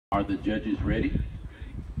Are the judges ready?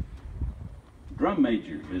 Drum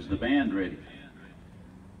major, is the band ready?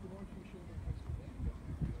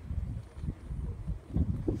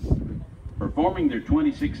 Performing their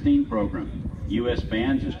 2016 program,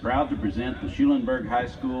 USBands is proud to present the Schulenburg High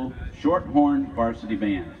School Shorthorn Varsity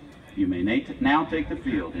Band. You may now take the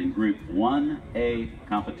field in Group 1A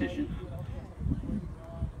competition.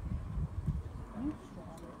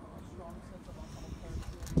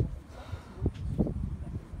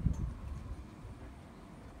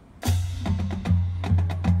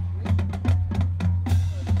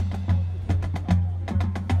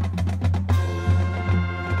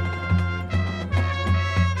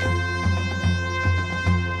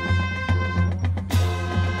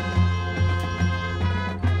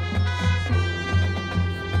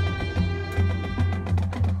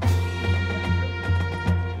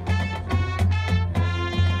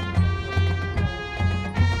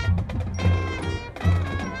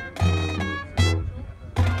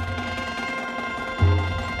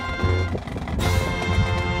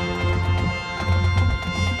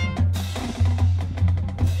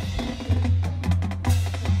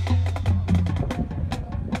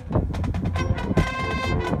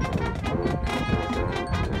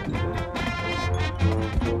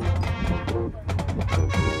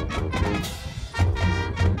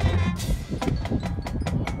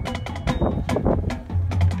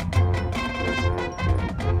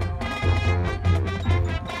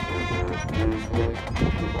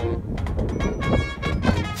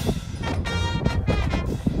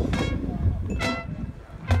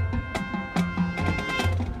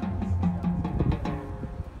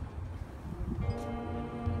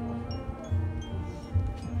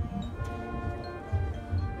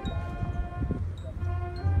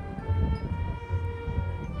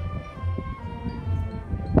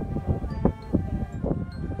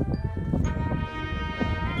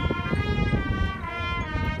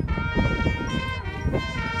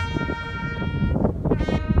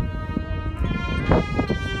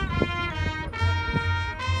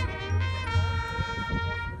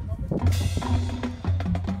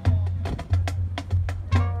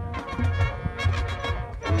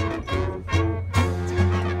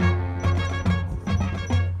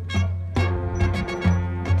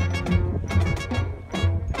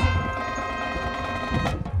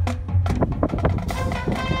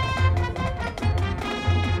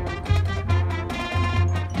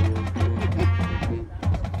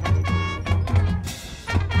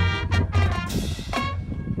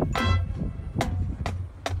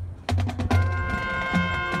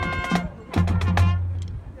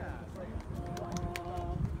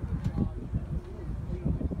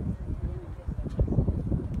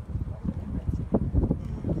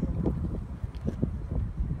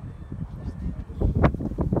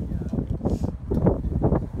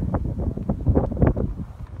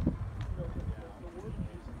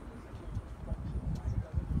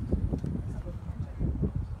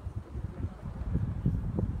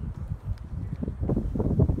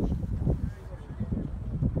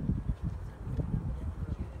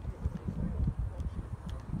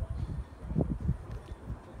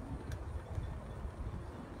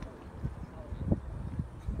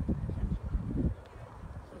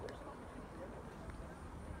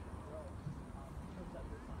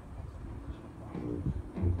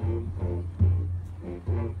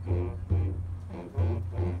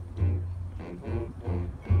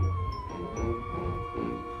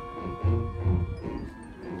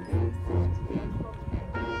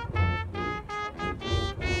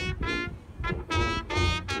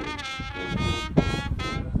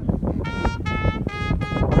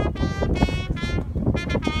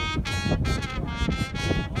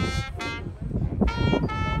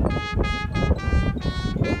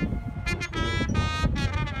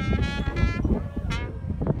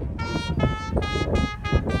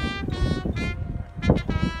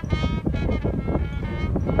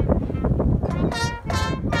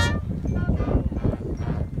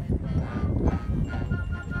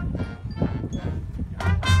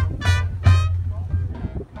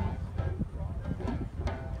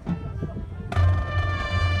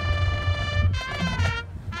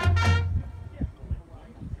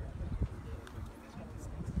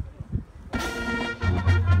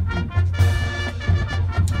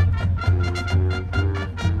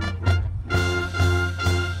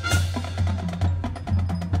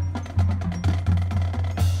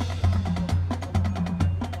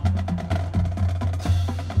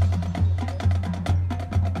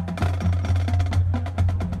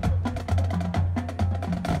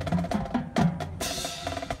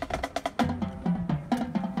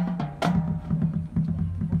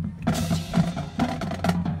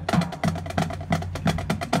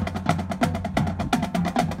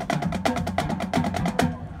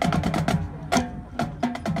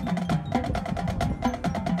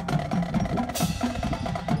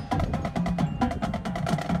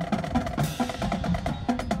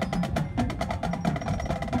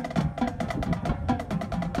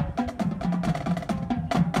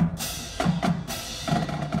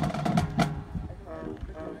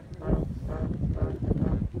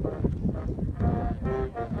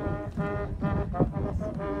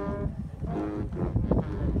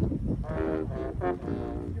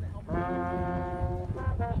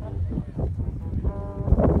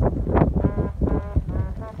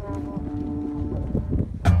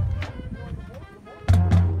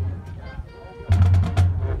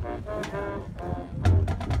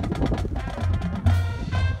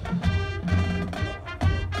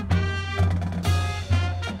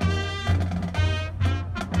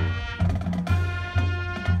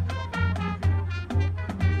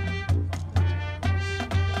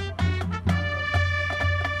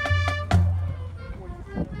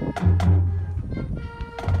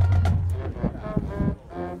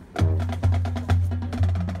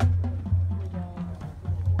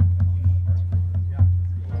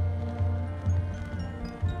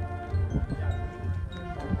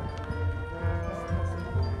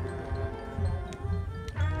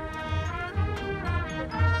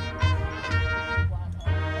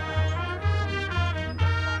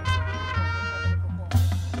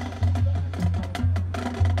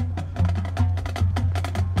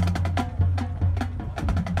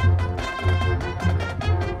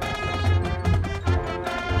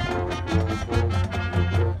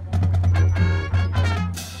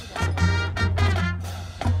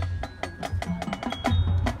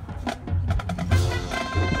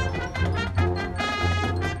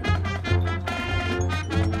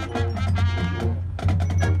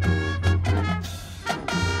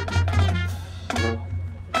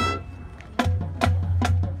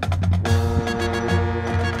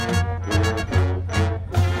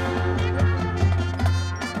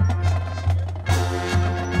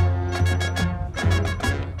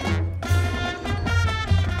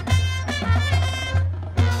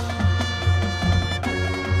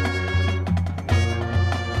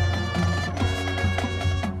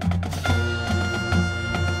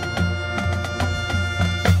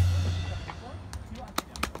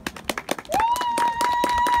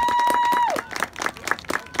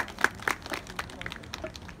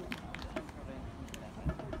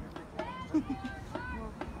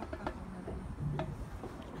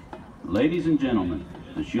 Ladies and gentlemen,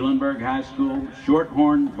 the Schulenburg High School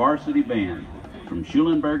Shorthorn Varsity Band from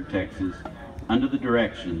Schulenburg, Texas, under the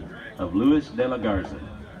direction of Luis de la Garza.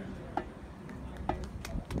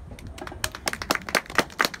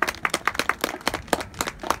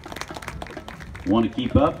 Want to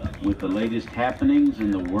keep up with the latest happenings in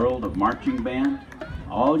the world of marching band?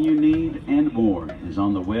 All you need and more is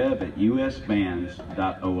on the web at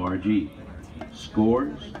USBands.org.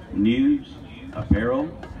 Scores, news, apparel,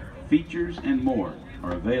 features, and more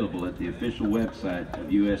are available at the official website of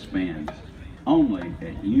USBands, only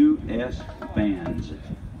at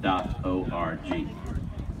USBands.org.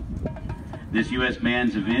 This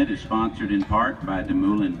USBands event is sponsored in part by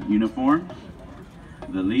Dumoulin Uniforms.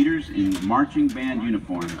 The leaders in marching band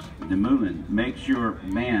uniforms, Dumoulin makes your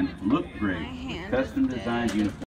band look great with custom designed uniforms.